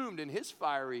consumed in his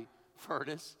fiery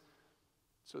furnace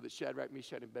so that Shadrach,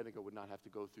 Meshach, and Abednego would not have to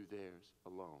go through theirs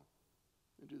alone.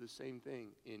 And do the same thing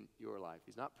in your life.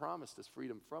 He's not promised us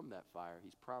freedom from that fire.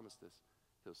 He's promised us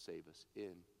he'll save us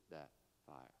in that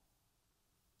fire.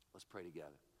 Let's pray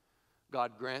together.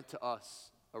 God, grant to us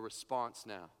a response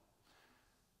now.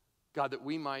 God, that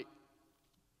we might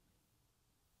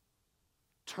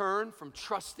turn from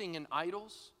trusting in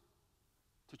idols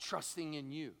to trusting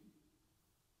in you.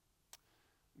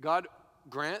 God,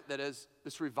 grant that as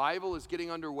this revival is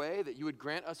getting underway, that you would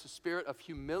grant us a spirit of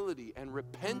humility and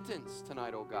repentance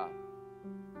tonight, oh God.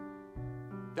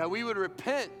 That we would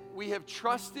repent. We have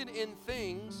trusted in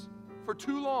things for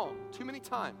too long, too many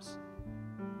times.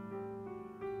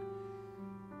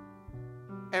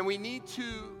 And we need to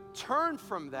turn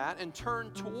from that and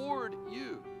turn toward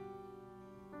you.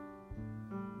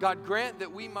 God, grant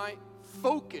that we might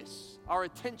focus our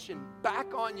attention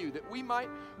back on you, that we might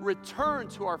return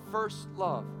to our first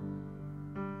love.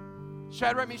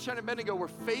 Shadrach, Meshach, and Abednego were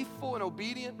faithful and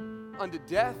obedient unto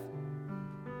death.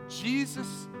 Jesus,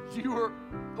 you were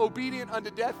obedient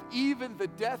unto death, even the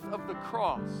death of the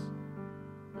cross.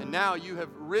 And now you have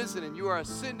risen and you are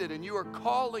ascended and you are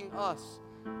calling us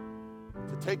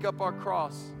to take up our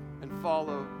cross and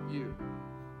follow you.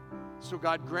 So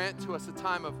God, grant to us a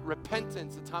time of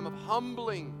repentance, a time of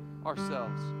humbling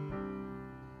ourselves.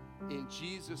 In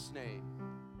Jesus' name.